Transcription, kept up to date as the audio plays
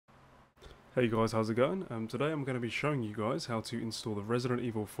Hey guys, how's it going? Today I'm going to be showing you guys how to install the Resident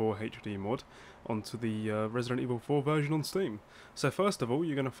Evil 4 HD mod onto the Resident Evil 4 version on Steam. So first of all,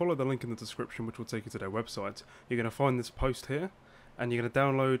 you're going to follow the link in the description which will take you to their website. You're going to find this post here, and you're going to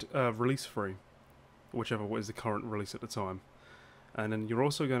download Release Free, whichever is the current release at the time. And then you're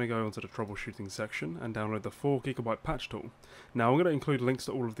also going to go onto the troubleshooting section and download the 4GB patch tool. Now I'm going to include links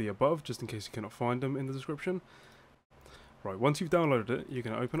to all of the above, just in case you cannot find them in the description. Right, once you've downloaded it, you're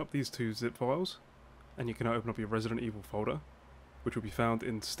going to open up these two zip files, and you're going to open up your Resident Evil folder, which will be found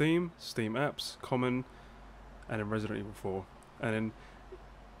in Steam, Steam Apps, Common, and in Resident Evil 4. And then,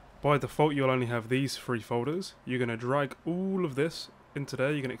 by default, you'll only have these three folders. You're going to drag all of this into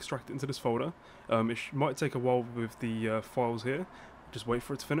there, you're going to extract it into this folder. It might take a while with the files here, just wait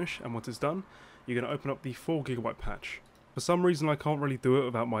for it to finish, and once it's done, you're going to open up the 4GB patch. For some reason I can't really do it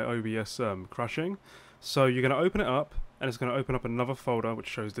without my OBS crashing, so you're going to open it up, and it's going to open up another folder which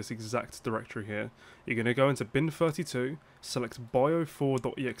shows this exact directory here. You're going to go into bin 32, select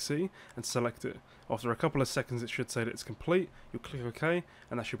bio4.exe, and select it. After a couple of seconds it should say that it's complete, you'll click OK,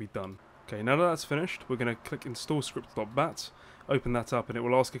 and that should be done. Okay, now that that's finished, we're going to click install script.bat, open that up, and it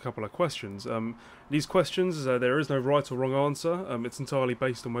will ask a couple of questions. These questions, there is no right or wrong answer, it's entirely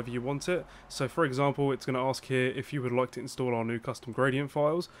based on whether you want it. So for example, it's going to ask here if you would like to install our new custom gradient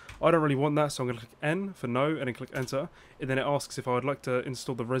files. I don't really want that, so I'm going to click N for no, and then click enter, and then it asks if I would like to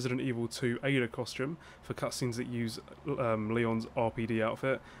install the Resident Evil 2 Ada costume for cutscenes that use Leon's RPD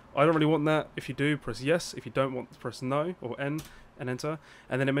outfit. I don't really want that. If you do, press yes. If you don't want, press no, or N, and enter.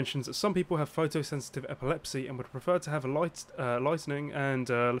 And then it mentions that some people have photosensitive epilepsy and would prefer to have a lightning and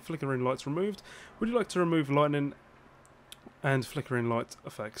flickering lights removed. Would you like to remove lightning and flickering light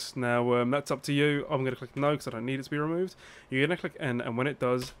effects? Now that's up to you. I'm going to click no because I don't need it to be removed. You're going to click N, and when it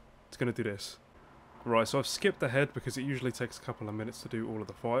does, it's going to do this. Right, so I've skipped ahead because it usually takes a couple of minutes to do all of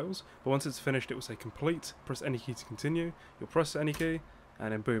the files. But once it's finished, it will say complete. Press any key to continue. You'll press any key,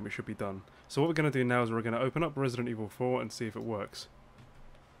 and then boom, it should be done. So what we're going to do now is we're going to open up Resident Evil 4 and see if it works.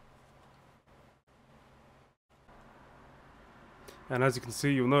 And as you can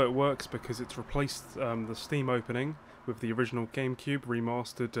see, you'll know it works because it's replaced the Steam opening with the original GameCube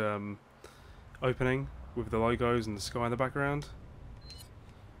remastered opening with the logos and the sky in the background.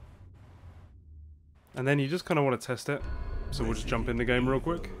 And then you just kind of want to test it, so we'll just jump in the game real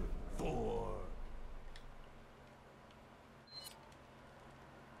quick.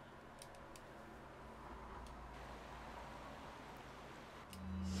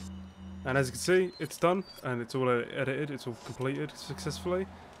 And as you can see, it's done, and it's all edited, it's all completed successfully.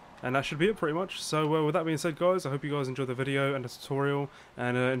 And that should be it pretty much. So with that being said guys, I hope you guys enjoyed the video and the tutorial,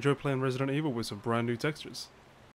 and enjoy playing Resident Evil with some brand new textures.